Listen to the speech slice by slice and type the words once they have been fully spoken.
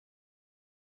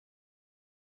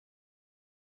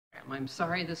I'm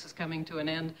sorry this is coming to an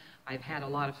end. I've had a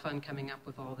lot of fun coming up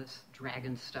with all this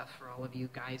dragon stuff for all of you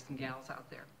guys and gals out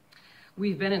there.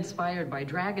 We've been inspired by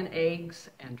dragon eggs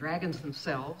and dragons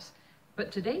themselves,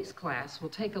 but today's class will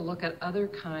take a look at other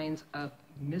kinds of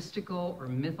mystical or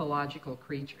mythological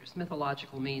creatures.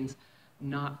 Mythological means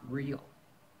not real,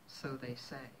 so they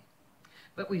say.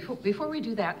 But before we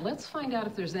do that, let's find out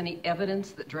if there's any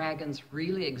evidence that dragons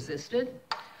really existed.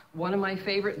 One of my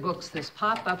favorite books, this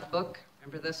pop-up book,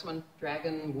 remember this one,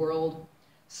 Dragon World,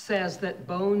 says that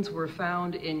bones were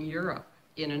found in Europe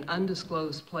in an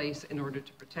undisclosed place in order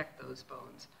to protect those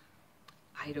bones.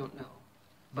 I don't know,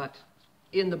 but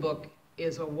in the book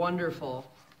is a wonderful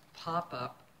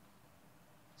pop-up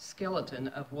skeleton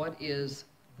of what is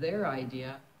their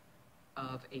idea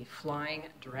of a flying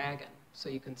dragon. So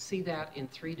you can see that in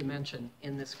 3D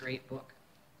in this great book.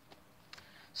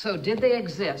 So did they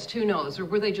exist? Who knows? Or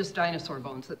were they just dinosaur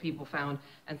bones that people found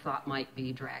and thought might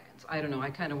be dragons? I don't know. I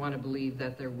kind of want to believe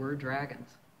that there were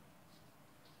dragons.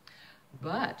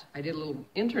 But I did a little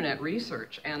internet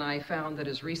research, and I found that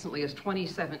as recently as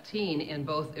 2017 in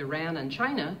both Iran and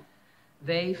China,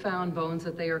 they found bones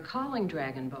that they are calling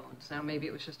dragon bones. Now, maybe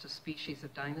it was just a species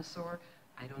of dinosaur.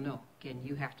 I don't know. Again,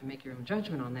 you have to make your own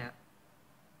judgment on that.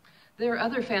 There are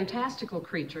other fantastical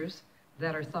creatures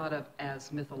that are thought of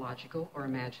as mythological or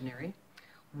imaginary.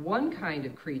 One kind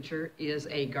of creature is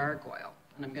a gargoyle.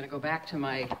 And I'm going to go back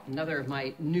to another of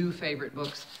my new favorite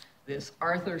books, this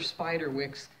Arthur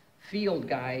Spiderwick's Field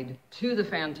Guide to the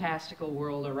Fantastical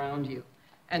World Around You.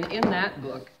 And in that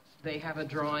book, they have a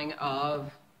drawing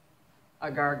of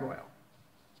a gargoyle.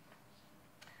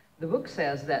 The book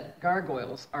says that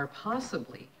gargoyles are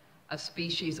possibly a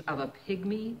species of a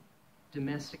pygmy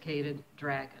domesticated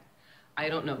dragon. I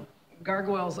don't know.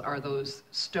 Gargoyles are those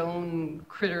stone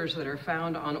critters that are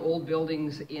found on old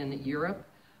buildings in Europe.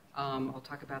 I'll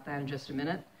talk about that in just a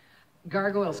minute.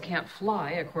 Gargoyles can't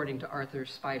fly, according to Arthur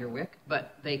Spiderwick,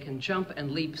 but they can jump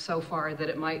and leap so far that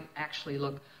it might actually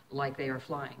look like they are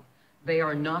flying. They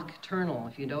are nocturnal.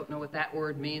 If you don't know what that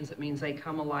word means, it means they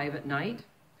come alive at night,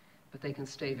 but they can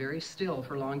stay very still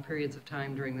for long periods of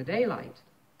time during the daylight.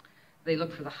 They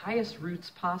look for the highest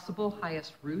roosts possible,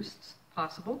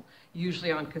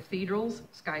 usually on cathedrals,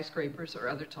 skyscrapers, or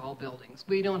other tall buildings.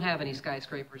 We don't have any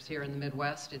skyscrapers here in the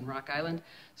Midwest in Rock Island,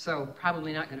 so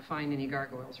probably not going to find any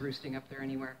gargoyles roosting up there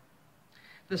anywhere.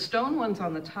 The stone ones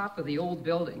on the top of the old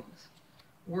buildings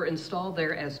were installed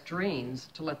there as drains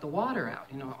to let the water out.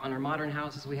 You know, on our modern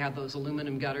houses, we have those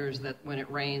aluminum gutters that when it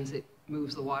rains, it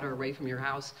moves the water away from your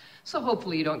house. So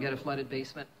hopefully you don't get a flooded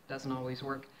basement. Doesn't always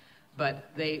work.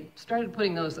 But they started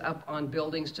putting those up on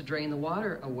buildings to drain the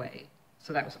water away.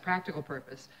 So that was a practical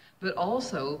purpose. But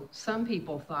also, some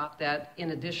people thought that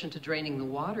in addition to draining the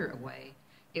water away,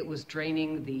 it was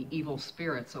draining the evil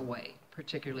spirits away,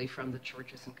 particularly from the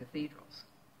churches and cathedrals.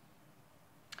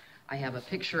 I have a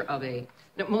picture of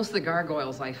most of the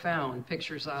gargoyles I found,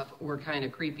 pictures of were kind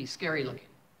of creepy, scary looking.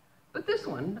 But this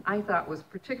one I thought was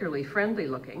particularly friendly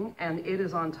looking, and it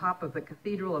is on top of the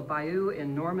Cathedral of Bayeux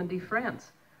in Normandy,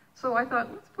 France. So I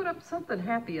thought, let's put up something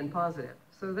happy and positive.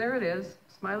 So there it is,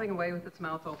 smiling away with its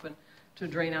mouth open to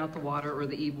drain out the water or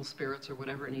the evil spirits or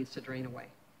whatever it needs to drain away.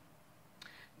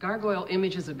 Gargoyle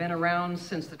images have been around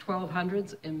since the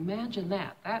 1200s. Imagine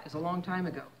that. That is a long time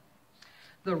ago.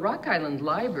 The Rock Island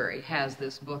Library has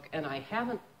this book, and I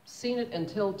haven't seen it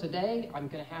until today. I'm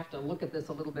going to have to look at this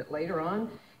a little bit later on.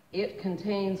 It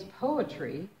contains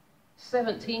poetry,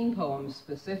 17 poems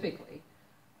specifically,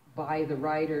 by the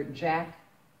writer Jack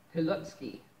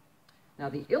Pilutsky. Now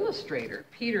the illustrator,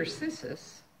 Peter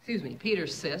Siss,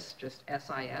 just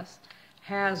S-I-S,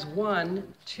 has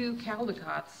won 2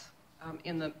 Caldecots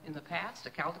in the past. A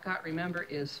Caldecott, remember,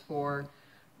 is for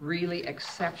really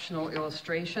exceptional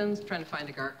illustrations. I'm trying to find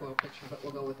a gargoyle picture, but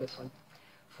we'll go with this one.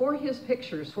 For his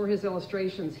pictures, for his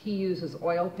illustrations, he uses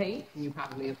oil paint, and you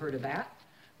probably have heard of that,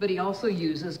 but he also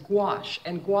uses gouache,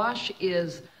 and gouache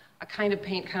is a kind of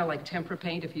paint, kind of like tempera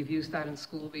paint, if you've used that in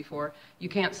school before. You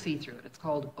can't see through it. It's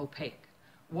called opaque.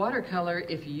 Watercolor,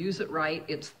 if you use it right,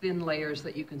 it's thin layers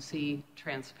that you can see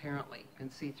transparently. You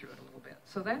can see through it a little bit.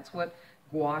 So that's what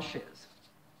gouache is.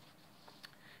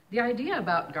 The idea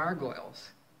about gargoyles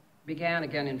began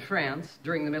again in France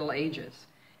during the Middle Ages,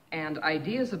 and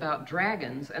ideas about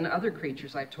dragons and other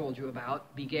creatures I've told you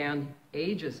about began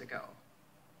ages ago.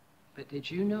 But did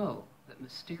you know that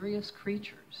mysterious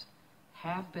creatures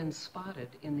have been spotted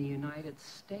in the United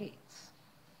States?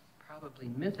 Probably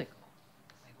mythical.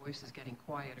 My voice is getting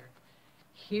quieter.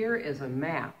 Here is a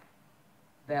map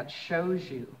that shows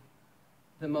you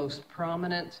the most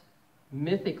prominent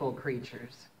mythical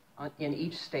creatures in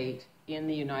each state in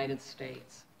the United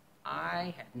States.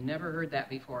 I had never heard that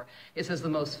before. It says the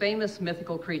most famous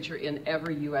mythical creature in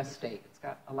every U.S. state. It's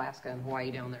got Alaska and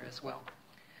Hawaii down there as well.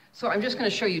 So I'm just going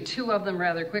to show you two of them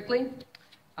rather quickly.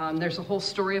 There's a whole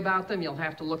story about them. You'll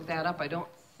have to look that up. I don't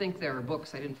think there are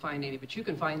books. I didn't find any, but you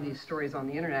can find these stories on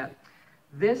the internet.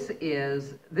 This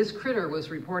critter was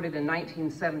reported in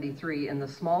 1973 in the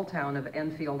small town of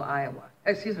Enfield,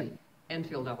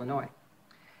 Illinois.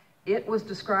 It was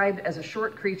described as a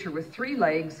short creature with 3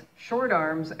 legs, short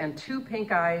arms, and 2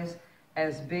 pink eyes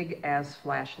as big as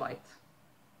flashlights.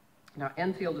 Now,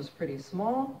 Enfield is pretty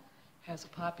small, has a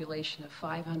population of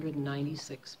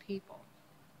 596 people.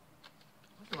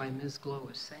 Why Ms. Glow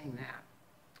is saying that?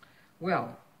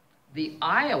 Well, the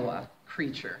Iowa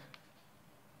creature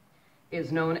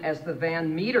is known as the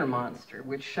Van Meter monster,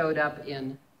 which showed up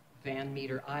in Van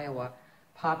Meter, Iowa,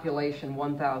 population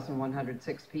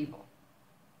 1,106 people.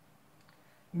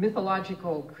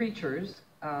 Mythological creatures,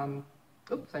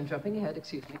 oops, I'm jumping ahead,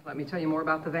 excuse me. Let me tell you more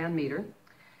about the Van Meter.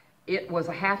 It was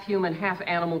a half-human,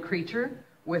 half-animal creature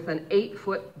with an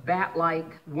 8-foot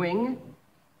bat-like wing.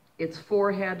 Its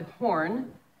forehead horn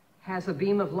has a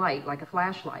beam of light, like a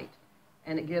flashlight,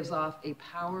 and it gives off a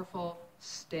powerful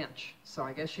stench. So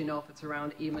I guess you know if it's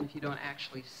around even if you don't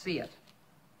actually see it.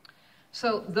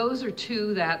 So those are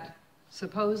two that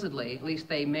supposedly, at least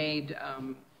they made,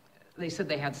 they said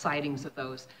they had sightings of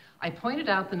those. I pointed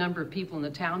out the number of people in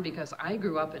the town because I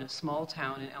grew up in a small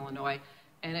town in Illinois,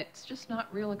 and it's just not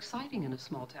real exciting in a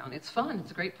small town. It's fun,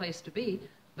 it's a great place to be,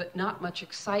 but not much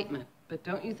excitement. But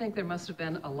don't you think there must have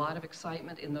been a lot of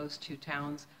excitement in those two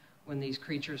towns when these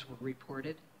creatures were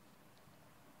reported?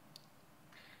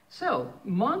 So,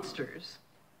 monsters,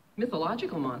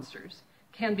 mythological monsters,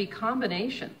 can be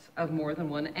combinations of more than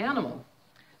one animal.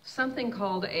 Something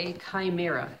called a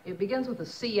chimera. It begins with a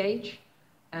CH,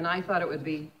 and I thought it would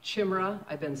be chimera.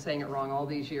 I've been saying it wrong all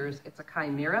these years. It's a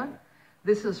chimera.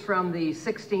 This is from the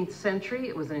 16th century.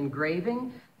 It was an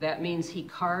engraving. That means he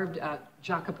carved,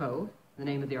 Jacopo, the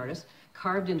name of the artist,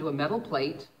 carved into a metal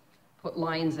plate, put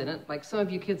lines in it. Like some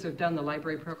of you kids have done the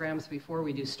library programs before.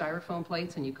 We do styrofoam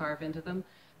plates and you carve into them.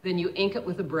 Then you ink it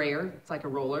with a brayer. It's like a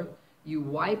roller. You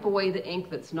wipe away the ink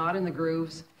that's not in the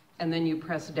grooves, and then you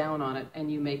press down on it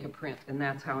and you make a print. And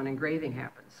that's how an engraving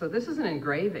happens. So this is an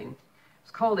engraving.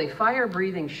 It's called a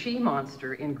fire-breathing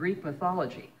she-monster in Greek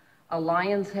mythology. A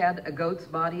lion's head, a goat's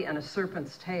body, and a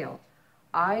serpent's tail.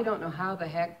 I don't know how the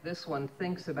heck this one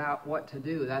thinks about what to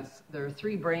do. There are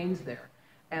 3 brains there.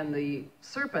 And the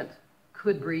serpent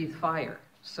could breathe fire.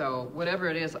 So whatever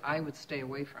it is, I would stay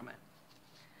away from it.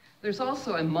 There's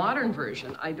also a modern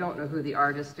version. I don't know who the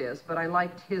artist is, but I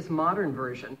liked his modern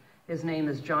version. His name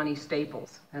is Johnny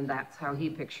Staples, and that's how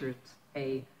he pictures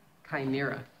a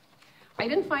chimera. I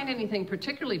didn't find anything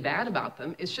particularly bad about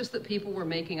them. It's just that people were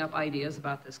making up ideas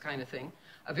about this kind of thing.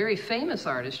 A very famous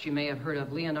artist you may have heard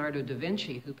of, Leonardo da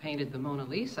Vinci, who painted the Mona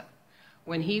Lisa.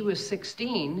 When he was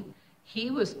 16, he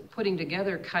was putting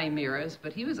together chimeras,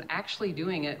 but he was actually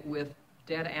doing it with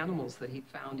dead animals that he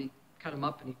found. He cut them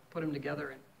up and he put them together.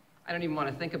 And I don't even want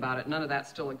to think about it. None of that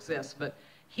still exists. But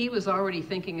he was already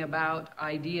thinking about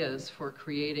ideas for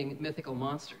creating mythical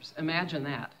monsters. Imagine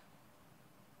that.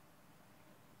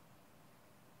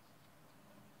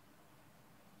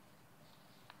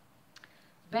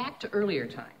 Back to earlier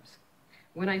times.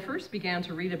 When I first began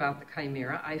to read about the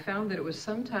chimera, I found that it was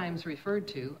sometimes referred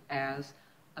to as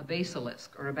a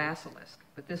basilisk or a basilisk,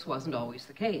 but this wasn't always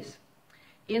the case.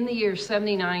 In the year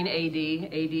 79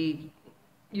 AD, AD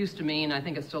used to mean, I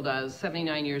think it still does,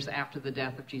 79 years after the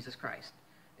death of Jesus Christ.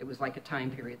 It was like a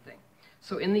time period thing.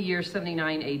 So in the year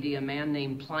 79 AD, a man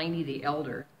named Pliny the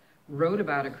Elder wrote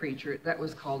about a creature that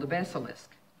was called a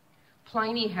basilisk.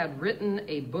 Pliny had written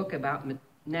a book about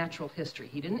natural history.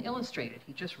 He didn't illustrate it,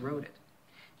 he just wrote it.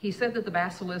 He said that the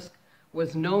basilisk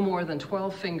was no more than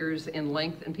 12 fingers in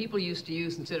length, and people used to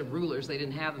use, instead of rulers, they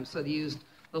didn't have them, so they used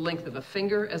the length of a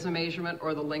finger as a measurement,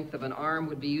 or the length of an arm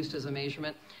would be used as a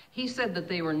measurement. He said that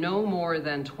they were no more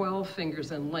than 12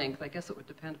 fingers in length. I guess it would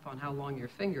depend upon how long your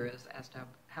finger is as to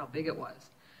how big it was.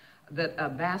 That a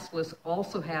basilisk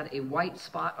also had a white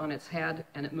spot on its head,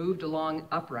 and it moved along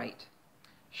upright.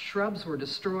 Shrubs were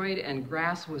destroyed and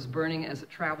grass was burning as it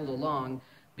traveled along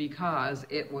because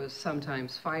it was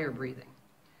sometimes fire-breathing.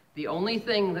 The only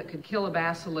thing that could kill a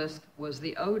basilisk was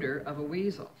the odor of a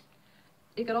weasel.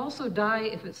 It could also die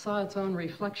if it saw its own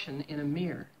reflection in a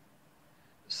mirror.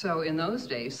 So in those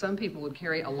days, some people would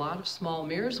carry a lot of small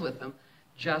mirrors with them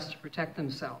just to protect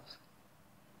themselves.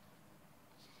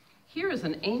 Here is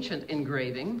an ancient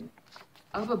engraving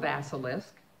of a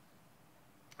basilisk.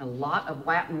 A lot of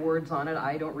Latin words on it.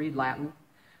 I don't read Latin,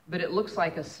 but it looks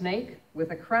like a snake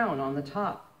with a crown on the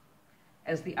top.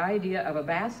 As the idea of a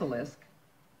basilisk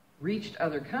reached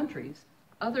other countries,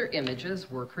 other images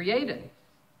were created.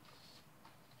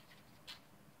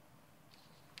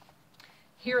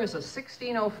 Here is a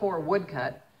 1604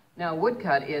 woodcut. Now,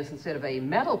 woodcut is, instead of a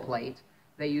metal plate,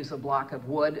 they use a block of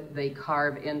wood, they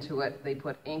carve into it, they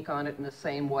put ink on it in the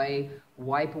same way,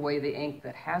 wipe away the ink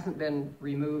that hasn't been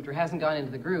removed or hasn't gone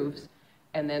into the grooves,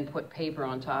 and then put paper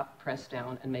on top, press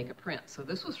down, and make a print. So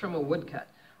this was from a woodcut.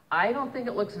 I don't think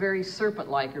it looks very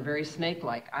serpent-like or very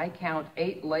snake-like. I count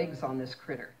 8 legs on this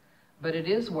critter, but it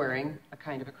is wearing a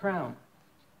kind of a crown.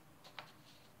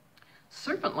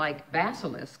 Serpent-like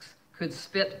basilisks could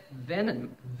spit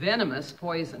venomous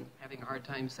poison. Having a hard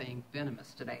time saying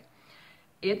venomous today.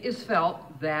 It is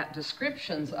felt that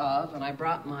descriptions of, and I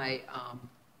brought my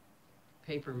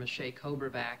paper mache cobra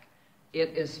back, it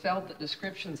is felt that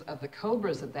descriptions of the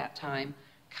cobras at that time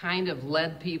kind of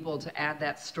led people to add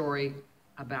that story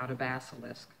about a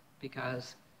basilisk,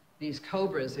 because these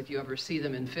cobras, if you ever see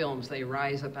them in films, they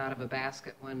rise up out of a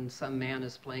basket when some man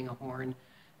is playing a horn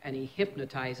and he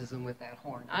hypnotizes them with that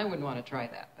horn. I wouldn't want to try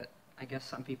that, but I guess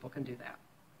some people can do that.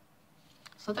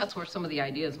 So that's where some of the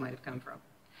ideas might have come from.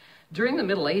 During the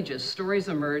Middle Ages, stories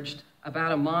emerged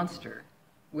about a monster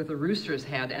with a rooster's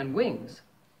head and wings.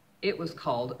 It was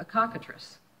called a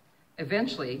cockatrice.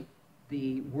 Eventually,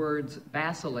 the words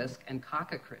basilisk and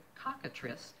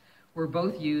cockatrice were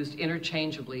both used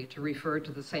interchangeably to refer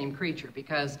to the same creature,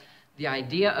 because the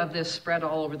idea of this spread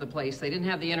all over the place. They didn't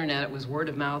have the internet. It was word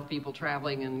of mouth, people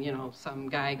traveling, and, you know, some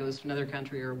guy goes to another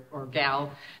country or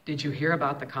gal. Did you hear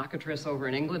about the cockatrice over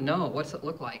in England? No. What's it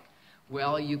look like?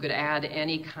 Well, you could add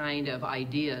any kind of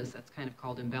ideas. That's kind of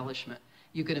called embellishment.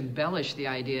 You could embellish the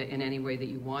idea in any way that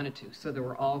you wanted to. So there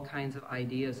were all kinds of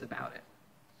ideas about it.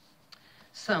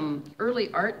 Some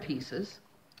early art pieces.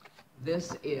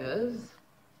 This is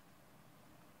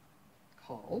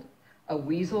called A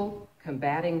Weasel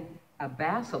Combating a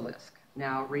Basilisk.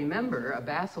 Now remember, a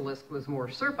basilisk was more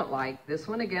serpent-like. This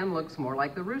one again looks more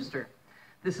like the rooster.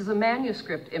 This is a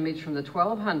manuscript image from the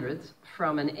 1200s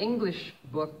from an English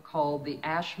book called the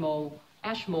Ashmole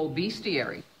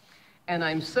Bestiary. And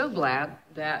I'm so glad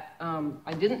that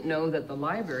I didn't know that the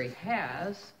library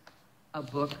has a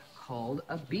book called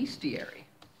a bestiary.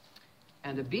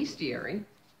 And a bestiary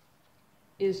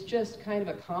is just kind of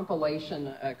a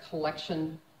compilation, a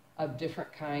collection of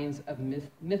different kinds of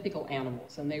mythical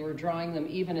animals. And they were drawing them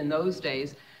even in those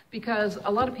days because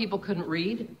a lot of people couldn't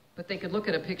read, but they could look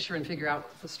at a picture and figure out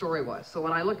what the story was. So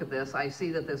when I look at this, I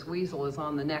see that this weasel is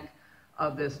on the neck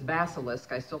of this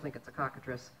basilisk. I still think it's a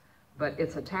cockatrice, but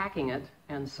it's attacking it,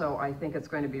 and so I think it's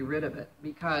going to be rid of it,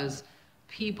 because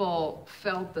people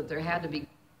felt that there had to be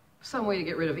some way to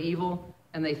get rid of evil,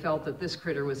 and they felt that this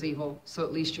critter was evil, so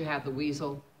at least you had the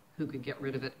weasel who could get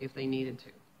rid of it if they needed to.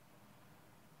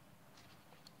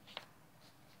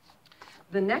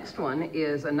 The next one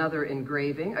is another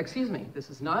engraving. Excuse me, this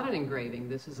is not an engraving,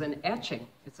 this is an etching.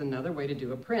 It's another way to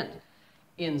do a print.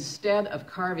 Instead of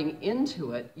carving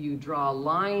into it, you draw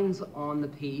lines on the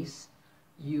piece,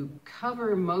 you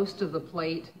cover most of the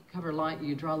plate,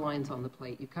 you draw lines on the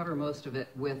plate, you cover most of it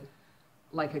with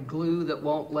like a glue that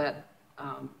won't let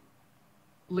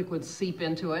liquid seep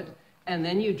into it, and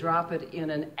then you drop it in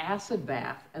an acid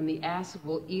bath, and the acid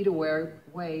will eat away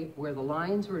where the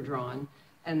lines were drawn,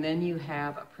 and then you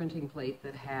have a printing plate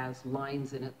that has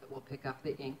lines in it that will pick up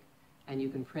the ink, and you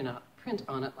can print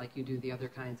on it like you do the other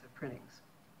kinds of printings.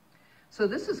 So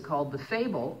this is called The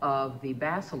Fable of the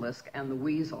Basilisk and the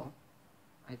Weasel.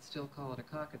 I'd still call it a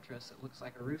cockatrice. It looks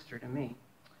like a rooster to me.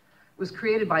 It was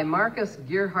created by Marcus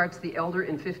Gerhardt the Elder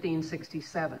in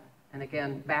 1567. And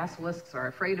again, basilisks are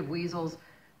afraid of weasels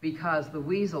because the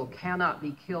weasel cannot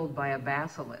be killed by a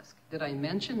basilisk. Did I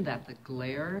mention that the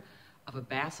glare of a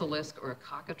basilisk or a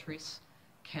cockatrice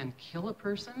can kill a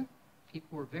person?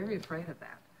 People were very afraid of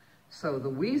that. So the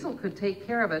weasel could take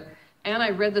care of it. And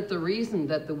I read that the reason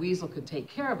that the weasel could take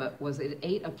care of it was it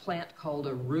ate a plant called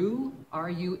a rue,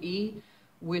 R-U-E,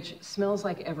 which smells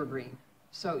like evergreen.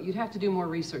 So you'd have to do more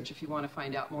research if you want to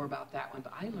find out more about that one.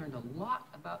 But I learned a lot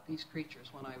about these creatures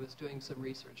when I was doing some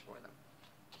research for them.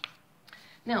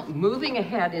 Now, moving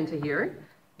ahead into here,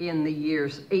 in the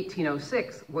years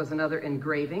 1806 was another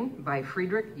engraving by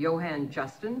Friedrich Johann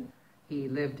Justin. He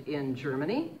lived in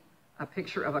Germany. A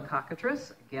picture of a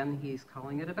cockatrice. Again, he's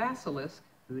calling it a basilisk.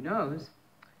 Who knows?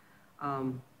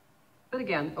 But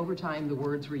again, over time, the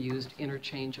words were used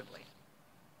interchangeably.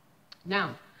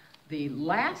 Now, the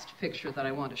last picture that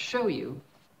I want to show you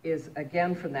is,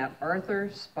 again, from that Arthur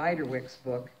Spiderwick's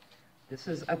book. This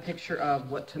is a picture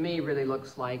of what, to me, really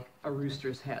looks like a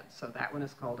rooster's head. So that one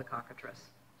is called a cockatrice.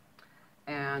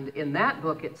 And in that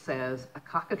book it says, a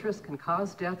cockatrice can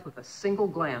cause death with a single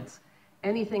glance.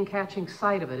 Anything catching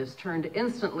sight of it is turned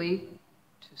instantly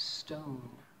to stone.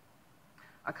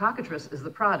 A cockatrice is the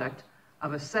product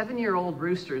of a 7-year-old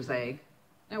rooster's egg.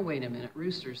 Now wait a minute,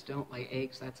 roosters don't lay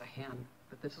eggs, that's a hen.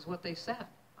 But this is what they said.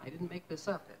 I didn't make this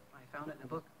up, I found it in a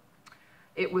book.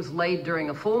 It was laid during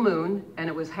a full moon, and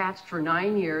it was hatched for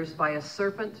 9 years by a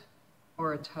serpent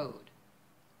or a toad.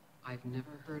 I've never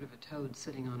heard of a toad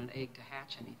sitting on an egg to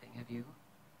hatch anything, have you?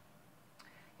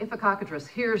 If a cockatrice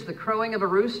hears the crowing of a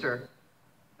rooster,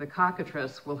 the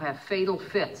cockatrice will have fatal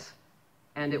fits,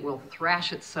 and it will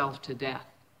thrash itself to death.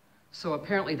 So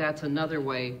apparently that's another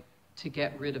way to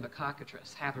get rid of a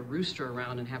cockatrice. Have a rooster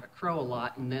around and have it crow a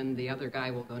lot, and then the other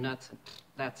guy will go nuts, and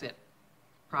that's it.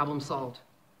 Problem solved.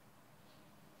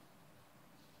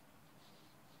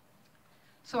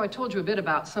 So I told you a bit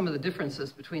about some of the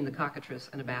differences between the cockatrice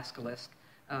and a basilisk.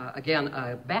 Again,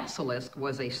 a basilisk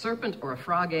was a serpent or a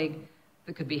frog egg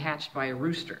that could be hatched by a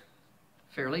rooster.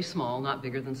 Fairly small, not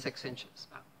bigger than 6 inches,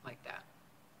 about like that.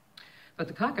 But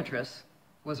the cockatrice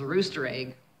was a rooster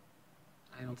egg,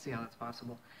 I don't see how that's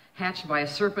possible, hatched by a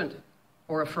serpent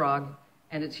or a frog,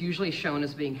 and it's usually shown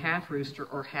as being half rooster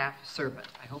or half serpent.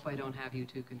 I hope I don't have you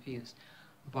too confused.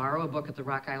 Borrow a book at the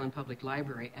Rock Island Public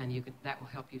Library, and that will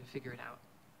help you to figure it out.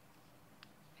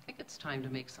 I think it's time to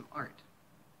make some art.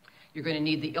 You're going to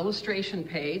need the illustration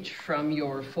page from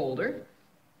your folder.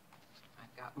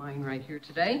 I've got mine right here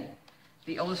today.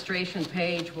 The illustration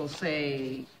page will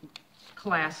say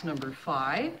class number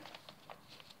 5.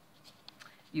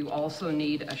 You also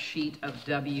need a sheet of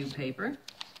W paper,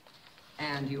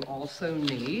 and you also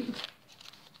need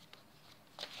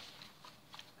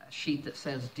a sheet that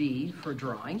says D for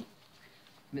drawing.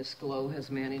 Miss Glow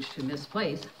has managed to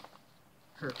misplace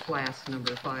her class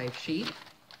number 5 sheet.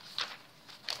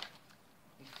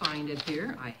 We find it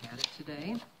here. I had it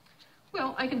today.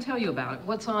 Well, I can tell you about it.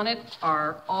 What's on it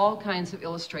are all kinds of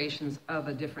illustrations of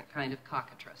a different kind of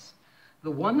cockatrice. The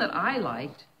one that I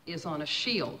liked is on a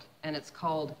shield, and it's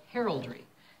called heraldry.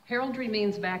 Heraldry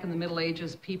means back in the Middle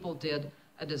Ages, people did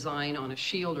a design on a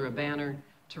shield or a banner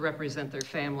to represent their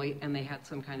family, and they had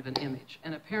some kind of an image.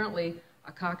 And apparently,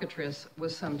 a cockatrice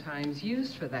was sometimes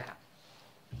used for that.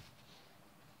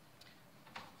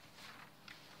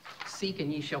 Seek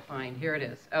and ye shall find. Here it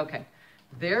is. Okay.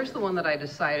 There's the one that I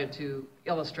decided to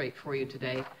illustrate for you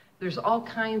today. There's all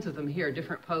kinds of them here,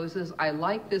 different poses. I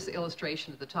like this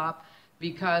illustration at the top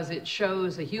because it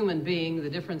shows a human being, the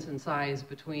difference in size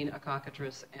between a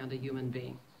cockatrice and a human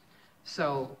being.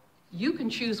 So you can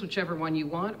choose whichever one you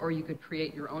want, or you could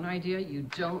create your own idea. You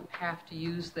don't have to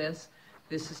use this.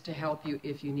 This is to help you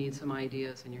if you need some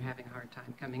ideas and you're having a hard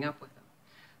time coming up with them.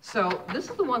 So this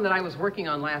is the one that I was working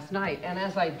on last night, and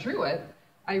as I drew it,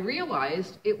 I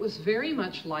realized it was very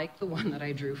much like the one that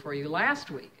I drew for you last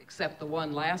week, except the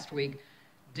one last week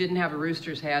didn't have a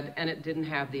rooster's head and it didn't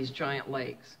have these giant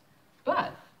legs.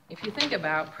 But if you think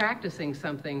about practicing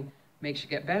something makes you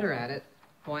get better at it,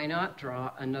 why not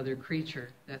draw another creature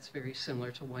that's very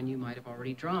similar to one you might have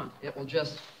already drawn? It will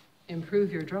just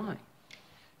improve your drawing.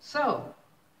 So,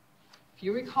 if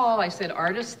you recall, I said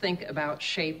artists think about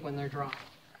shape when they're drawing.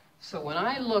 So when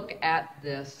I look at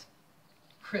this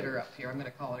critter up here, I'm going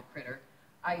to call it a critter,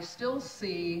 I still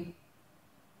see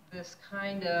this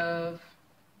kind of,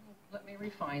 let me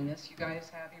refine this. You guys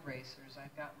have erasers.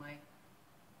 I've got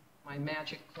my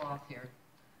magic cloth here.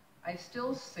 I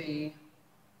still see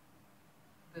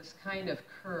this kind of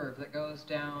curve that goes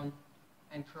down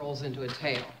and curls into a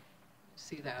tail.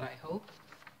 See that, I hope?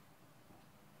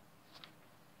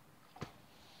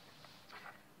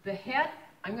 The head,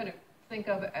 I'm going to think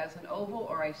of it as an oval,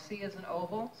 or I see as an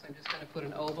oval, so I'm just going to put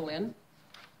an oval in.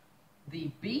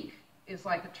 The beak is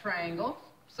like a triangle.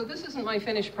 So this isn't my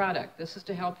finished product. This is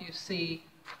to help you see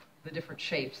the different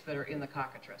shapes that are in the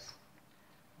cockatrice.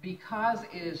 Because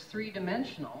it is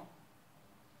three-dimensional,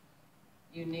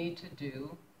 you need to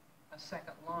do a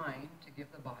second line to give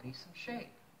the body some shape.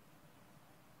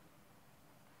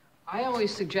 I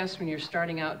always suggest when you're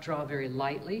starting out, draw very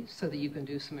lightly so that you can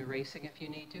do some erasing if you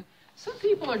need to. Some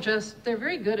people are they're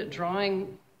very good at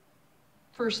drawing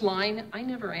first line. I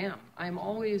never am. I'm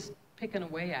always picking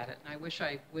away at it, and I wish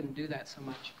I wouldn't do that so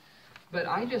much. But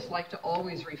I just like to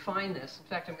always refine this. In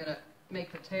fact, I'm going to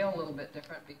make the tail a little bit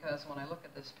different because when I look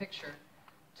at this picture,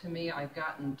 to me, I've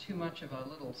gotten too much of a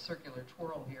little circular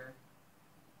twirl here.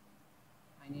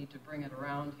 I need to bring it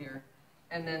around here.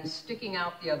 And then sticking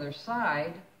out the other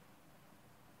side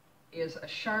is a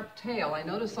sharp tail. I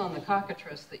notice on the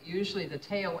cockatrice that usually the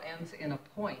tail ends in a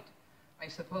point. I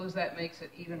suppose that makes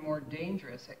it even more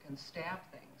dangerous. It can stab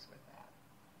things with that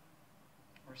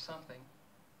or something.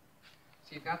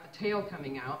 So you've got the tail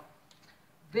coming out.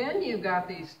 Then you've got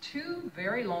these two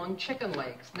very long chicken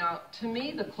legs. Now, to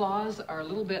me, the claws are a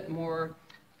little bit more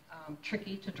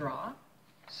tricky to draw.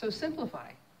 So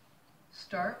simplify.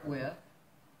 Start with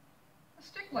a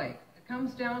stick leg. It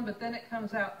comes down, but then it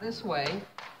comes out this way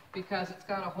because it's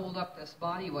got to hold up this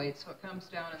body weight, so it comes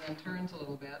down and then turns a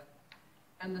little bit.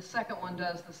 And the second one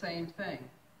does the same thing.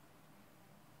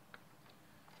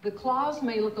 The claws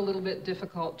may look a little bit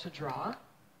difficult to draw.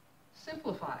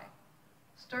 Simplify.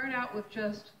 Start out with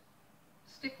just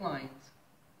stick lines.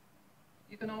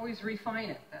 You can always refine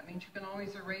it. That means you can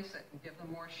always erase it and give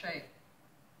them more shape.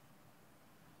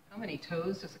 How many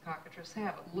toes does a cockatrice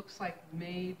have? It looks like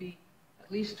maybe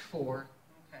at least 4.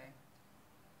 Okay.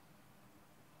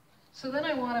 So then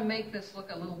I want to make this look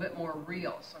a little bit more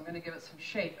real, so I'm going to give it some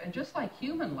shape. And just like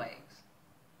human legs,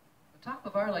 the top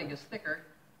of our leg is thicker,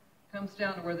 comes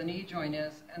down to where the knee joint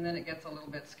is, and then it gets a little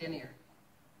bit skinnier.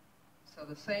 So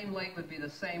the same leg would be the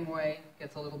same way,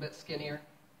 gets a little bit skinnier.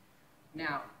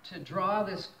 Now, to draw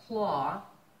this claw,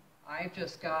 I've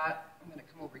just got, I'm going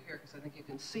to come over here because I think you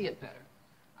can see it better.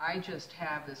 I just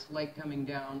have this leg coming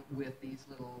down with these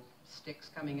little sticks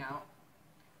coming out.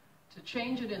 To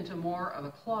change it into more of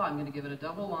a claw, I'm going to give it a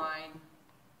double line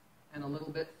and a little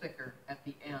bit thicker at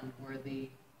the end where the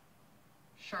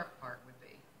sharp part would be.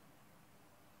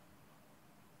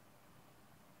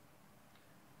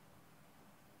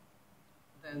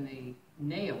 Then the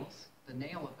nails, the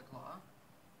nail of the claw,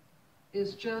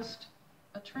 is just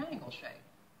a triangle shape.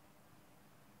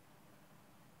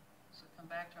 So come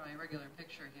back to my regular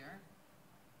picture here.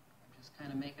 I'm just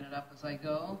kind of making it up as I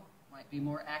go. Might be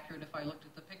more accurate if I looked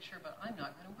at the picture, but I'm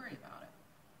not going to worry about it.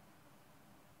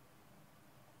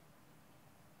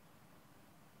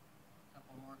 A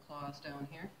couple more claws down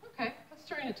here. Okay, that's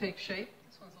starting to take shape.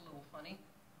 This one's a little funny.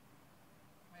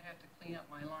 Might have to clean up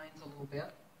my lines a little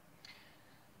bit.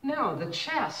 Now, the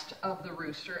chest of the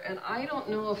rooster, and I don't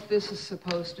know if this is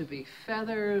supposed to be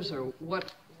feathers or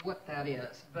what that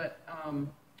is, but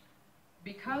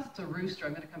because it's a rooster,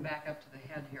 I'm going to come back up to the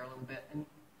head here a little bit and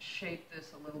shape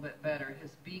this a little bit better. His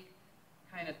beak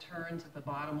kind of turns at the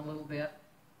bottom a little bit.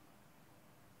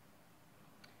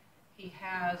 He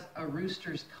has a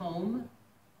rooster's comb,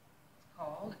 it's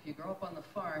called. If you grow up on the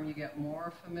farm, you get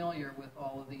more familiar with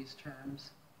all of these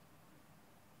terms.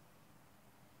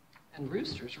 And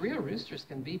roosters, real roosters,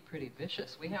 can be pretty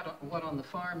vicious. We had one on the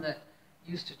farm that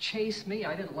used to chase me.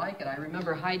 I didn't like it. I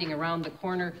remember hiding around the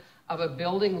corner of a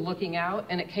building looking out,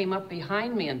 and it came up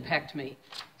behind me and pecked me.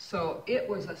 So it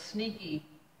was a sneaky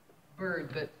bird,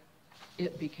 but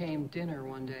it became dinner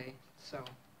one day. So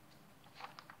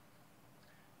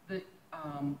the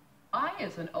eye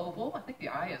is an oval. I think the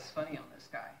eye is funny on this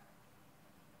guy.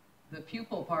 The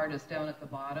pupil part is down at the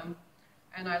bottom.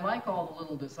 And I like all the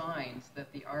little designs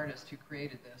that the artist who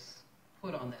created this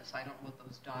put on this. I don't know what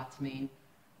those dots mean,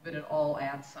 but it all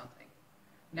adds something.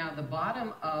 Now, the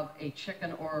bottom of a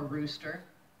chicken or a rooster,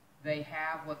 they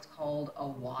have what's called a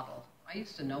wattle. I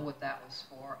used to know what that was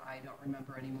for. I don't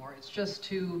remember anymore. It's just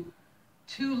two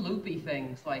loopy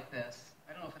things like this.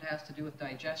 I don't know if it has to do with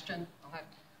digestion.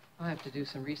 I'll have to do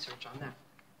some research on that.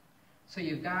 So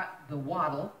you've got the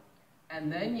wattle, and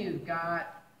then you've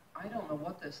got, I don't know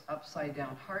what this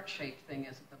upside-down heart-shaped thing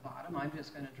is at the bottom. I'm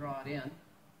just going to draw it in.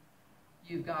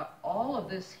 You've got all of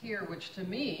this here, which to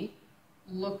me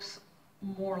looks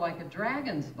more like a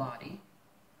dragon's body.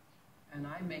 And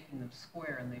I'm making them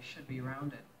square, and they should be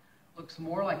rounded. Looks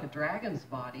more like a dragon's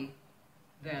body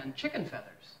than chicken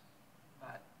feathers.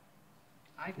 But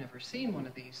I've never seen one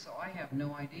of these, so I have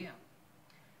no idea.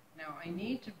 Now, I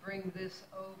need to bring this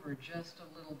over just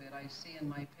a little bit. I see in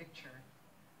my picture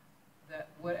that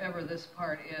whatever this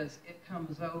part is, it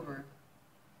comes over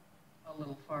a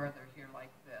little farther here like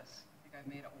this. I think I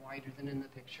made it wider than in the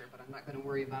picture, but I'm not going to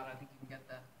worry about it. I think you can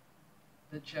get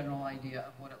the general idea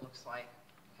of what it looks like.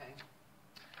 Okay.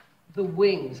 The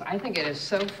wings. I think it is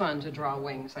so fun to draw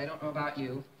wings. I don't know about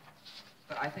you,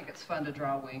 but I think it's fun to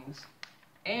draw wings.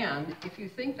 And if you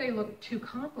think they look too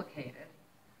complicated,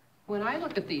 when I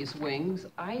look at these wings,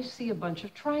 I see a bunch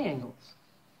of triangles.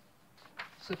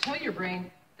 So tell your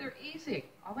brain, they're easy.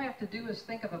 All I have to do is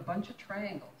think of a bunch of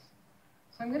triangles.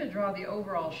 So I'm going to draw the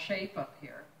overall shape up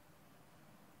here.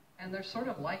 And they're sort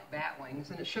of like bat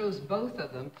wings, and it shows both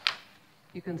of them.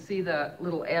 You can see the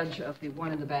little edge of the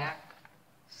one in the back.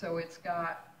 So it's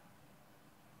got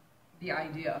the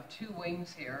idea of 2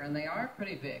 wings here, and they are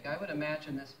pretty big. I would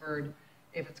imagine this bird,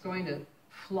 if it's going to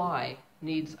fly,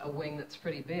 needs a wing that's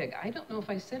pretty big. I don't know if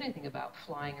I said anything about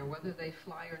flying or whether they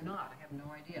fly or not. I have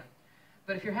no idea.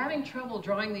 But if you're having trouble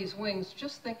drawing these wings,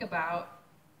 just think about,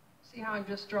 see how I'm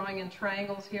just drawing in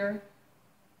triangles here?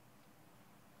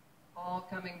 all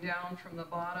coming down from the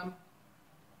bottom.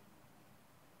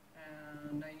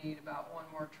 And I need about one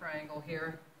more triangle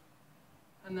here.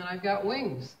 And then I've got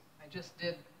wings. I just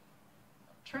did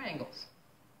triangles.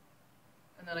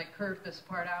 And then I curved this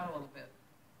part out a little bit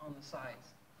on the sides.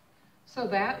 So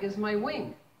that is my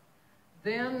wing.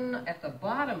 Then at the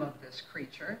bottom of this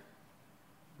creature,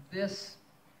 this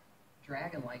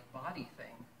dragon-like body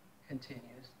thing continues.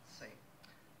 Let's see.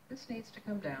 This needs to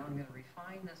come down. I'm going to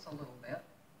refine this a little bit.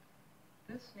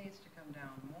 This needs to come down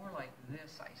more like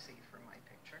this, I see, from my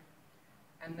picture.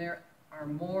 And there are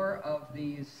more of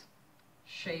these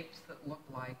shapes that look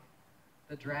like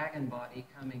the dragon body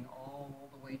coming all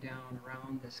the way down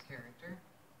around this character.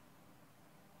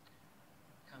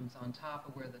 Comes on top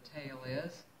of where the tail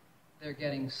is. They're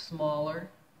getting smaller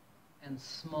and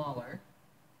smaller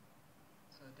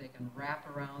so that they can wrap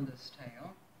around this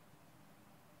tail.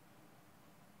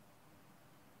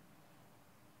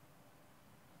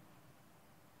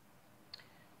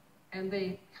 And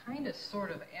they kind of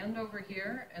sort of end over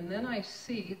here, and then I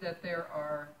see that there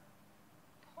are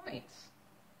points,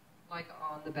 like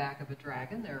on the back of a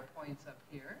dragon. There are points up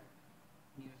here.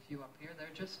 Need a few up here. They're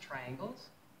just triangles.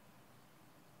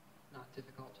 Not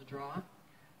difficult to draw.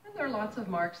 And there are lots of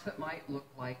marks that might look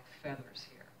like feathers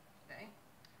here. Okay?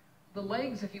 The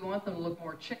legs, if you want them to look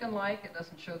more chicken-like, it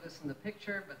doesn't show this in the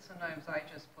picture, but sometimes I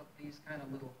just put these kind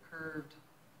of little curved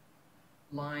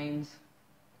lines.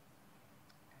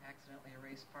 I accidentally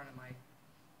erased part of my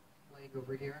leg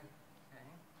over here. Okay.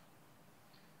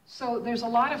 So there's a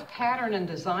lot of pattern and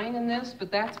design in this, but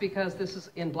that's because this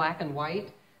is in black and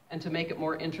white, and to make it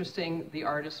more interesting, the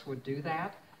artist would do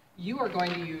that. You are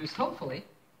going to use, hopefully,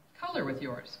 color with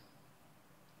yours.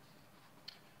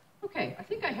 Okay, I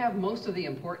think I have most of the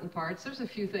important parts. There's a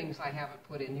few things I haven't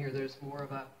put in here. There's more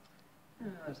of a,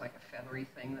 there's like a feathery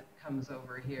thing that comes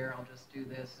over here. I'll just do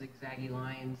this, zigzaggy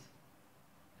lines,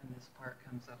 and this part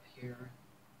comes up here.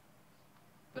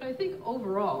 But I think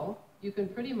overall, you can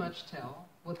pretty much tell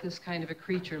what this kind of a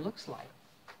creature looks like.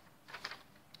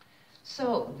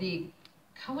 So the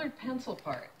colored pencil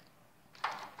part.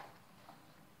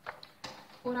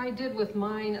 What I did with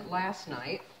mine last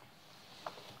night,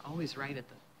 always right at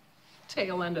the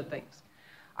tail end of things.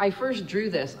 I first drew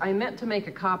this. I meant to make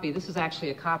a copy. This is actually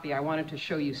a copy. I wanted to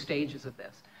show you stages of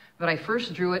this. But I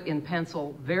first drew it in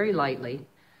pencil very lightly.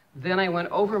 Then I went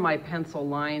over my pencil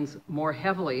lines more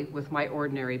heavily with my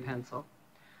ordinary pencil.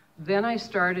 Then I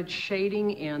started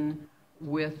shading in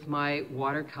with my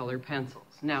watercolor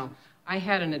pencils. Now, I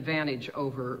had an advantage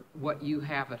over what you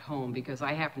have at home because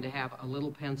I happen to have a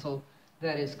little pencil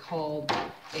that is called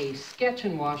a sketch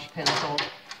and wash pencil.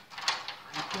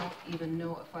 I don't even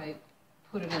know if I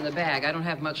put it in the bag. I don't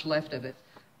have much left of it.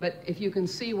 But if you can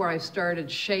see where I started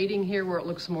shading here, where it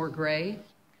looks more gray,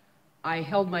 I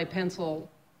held my pencil,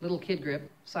 little kid grip,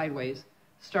 sideways,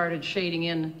 started shading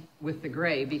in with the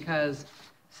gray because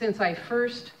since I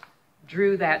first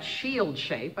drew that shield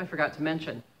shape, I forgot to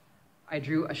mention, I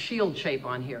drew a shield shape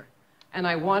on here. And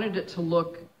I wanted it to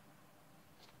look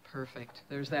perfect.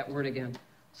 There's that word again.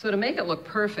 So to make it look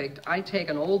perfect, I take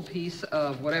an old piece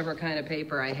of whatever kind of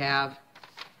paper I have.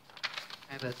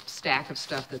 I have a stack of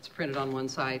stuff that's printed on one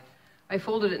side. I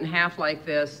folded it in half like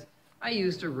this. I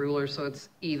used a ruler so it's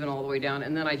even all the way down,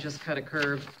 and then I just cut a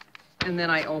curve, and then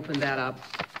I opened that up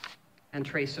and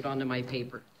traced it onto my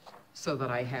paper so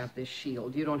that I have this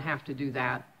shield. You don't have to do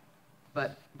that,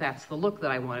 but that's the look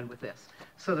that I wanted with this.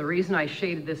 So the reason I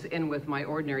shaded this in with my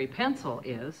ordinary pencil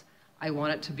is I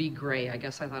want it to be gray. I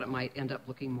guess I thought it might end up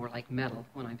looking more like metal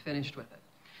when I'm finished with it.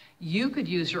 You could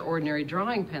use your ordinary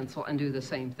drawing pencil and do the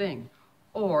same thing.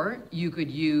 Or you could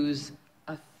use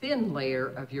a thin layer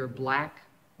of your black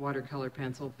watercolor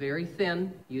pencil, very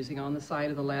thin, using on the side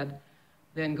of the lead,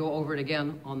 then go over it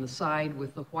again on the side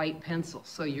with the white pencil.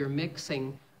 So you're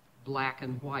mixing black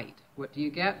and white. What do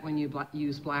you get when you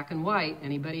use black and white?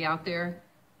 Anybody out there?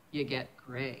 You get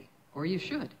gray, or you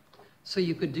should. So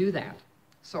you could do that.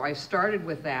 So I started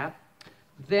with that.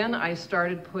 Then I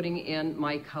started putting in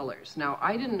my colors. Now,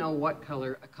 I didn't know what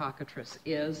color a cockatrice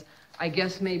is. I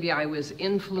guess maybe I was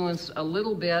influenced a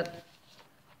little bit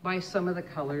by some of the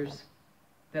colors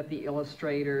that the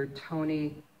illustrator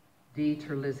Tony D.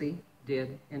 Terlizzi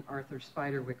did in Arthur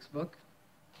Spiderwick's book.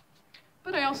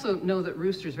 But I also know that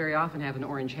roosters very often have an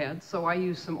orange head, so I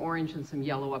used some orange and some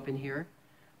yellow up in here.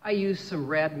 I used some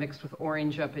red mixed with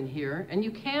orange up in here. And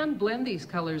you can blend these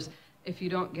colors if you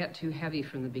don't get too heavy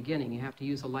from the beginning. You have to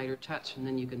use a lighter touch, and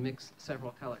then you can mix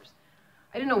several colors.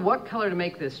 I didn't know what color to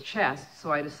make this chest,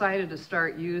 so I decided to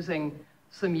start using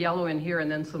some yellow in here and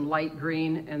then some light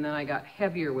green, and then I got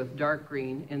heavier with dark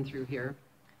green in through here.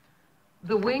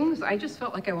 The wings, I just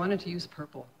felt like I wanted to use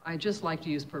purple. I just like to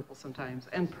use purple sometimes.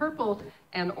 And purple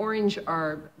and orange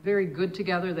are very good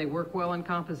together. They work well in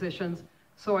compositions.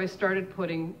 So I started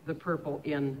putting the purple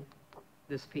in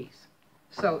this piece.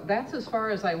 So that's as far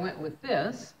as I went with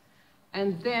this.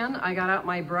 And then I got out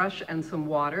my brush and some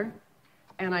water,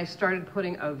 and I started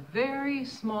putting a very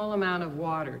small amount of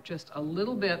water, just a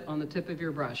little bit on the tip of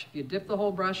your brush. If you dip the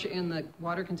whole brush in the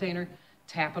water container,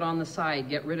 tap it on the side,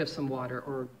 get rid of some water,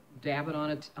 or dab it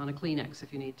on a Kleenex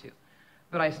if you need to.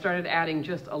 But I started adding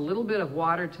just a little bit of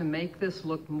water to make this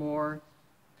look more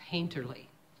painterly.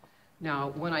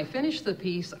 Now, when I finish the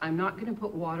piece, I'm not going to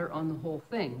put water on the whole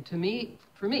thing.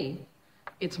 For me,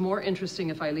 it's more interesting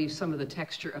if I leave some of the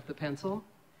texture of the pencil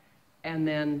and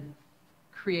then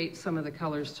create some of the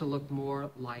colors to look more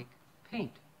like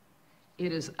paint.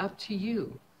 It is up to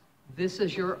you. This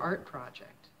is your art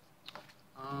project.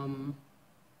 I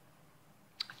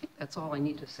think that's all I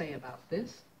need to say about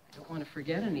this. I don't want to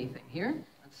forget anything here.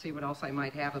 Let's see what else I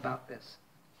might have about this.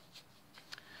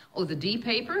 Oh, the D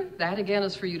paper, that again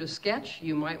is for you to sketch.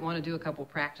 You might want to do a couple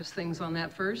practice things on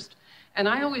that first. And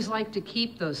I always like to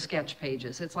keep those sketch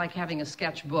pages. It's like having a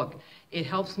sketchbook. It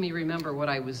helps me remember what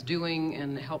I was doing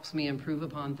and helps me improve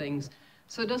upon things.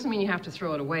 So it doesn't mean you have to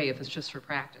throw it away if it's just for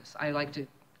practice. I like to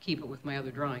keep it with my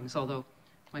other drawings, although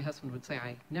my husband would say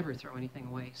I never throw anything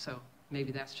away, so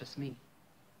maybe that's just me.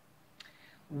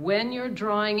 When your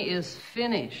drawing is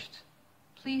finished,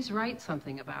 please write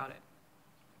something about it.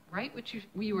 Write what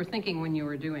you were thinking when you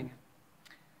were doing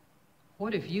it.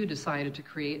 What if you decided to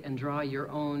create and draw your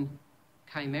own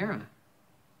chimera?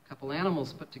 A couple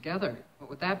animals put together. What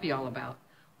would that be all about?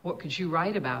 What could you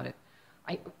write about it?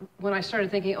 When I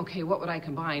started thinking, okay, what would I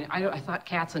combine? I thought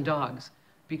cats and dogs,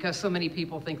 because so many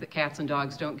people think that cats and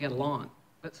dogs don't get along,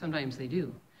 but sometimes they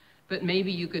do. But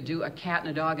maybe you could do a cat and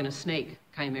a dog and a snake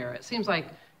chimera. It seems like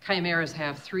chimeras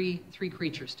have three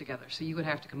creatures together, so you would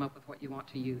have to come up with what you want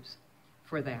to use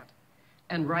for that.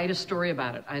 And write a story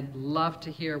about it. I'd love to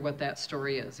hear what that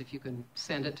story is. If you can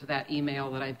send it to that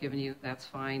email that I've given you, that's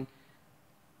fine.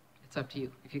 It's up to you.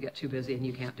 If you get too busy and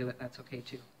you can't do it, that's okay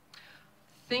too.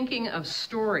 Thinking of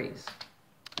stories,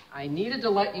 I needed to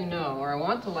let you know, or I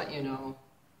want to let you know.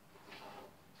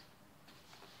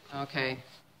 Okay,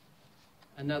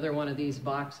 another one of these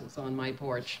boxes on my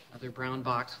porch, another brown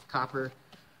box with copper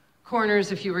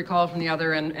corners, if you recall from the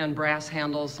other, and brass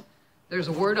handles. There's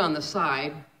a word on the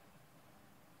side,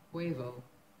 huevo.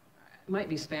 It might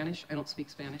be Spanish. I don't speak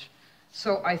Spanish.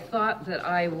 So I thought that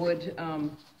I would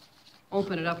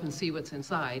open it up and see what's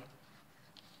inside.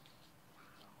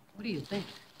 What do you think?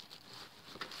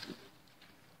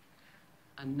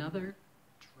 Another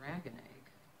dragon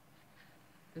egg.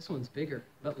 This one's bigger,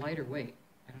 but lighter weight.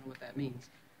 I don't know what that means.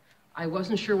 I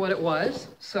wasn't sure what it was,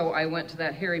 so I went to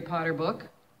that Harry Potter book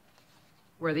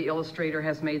where the illustrator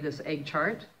has made this egg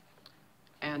chart.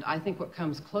 And I think what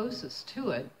comes closest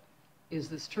to it is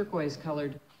this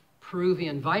turquoise-colored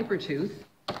Peruvian viper tooth.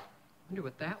 I wonder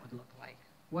what that would look like.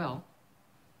 Well,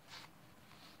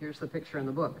 here's the picture in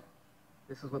the book.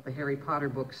 This is what the Harry Potter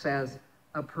book says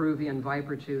a Peruvian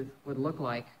viper tooth would look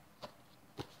like.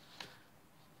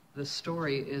 The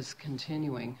story is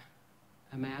continuing.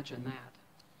 Imagine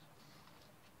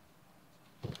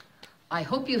that. I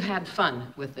hope you've had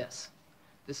fun with this.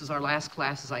 This is our last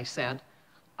class, as I said.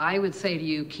 I would say to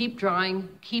you, keep drawing,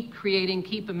 keep creating,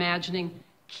 keep imagining,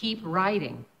 keep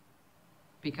writing,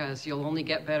 because you'll only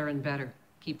get better and better.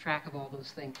 Keep track of all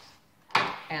those things.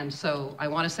 And so I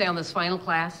want to say on this final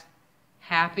class,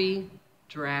 happy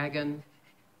dragon,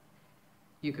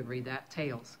 you could read that,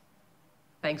 tails.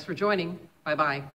 Thanks for joining. Bye-bye.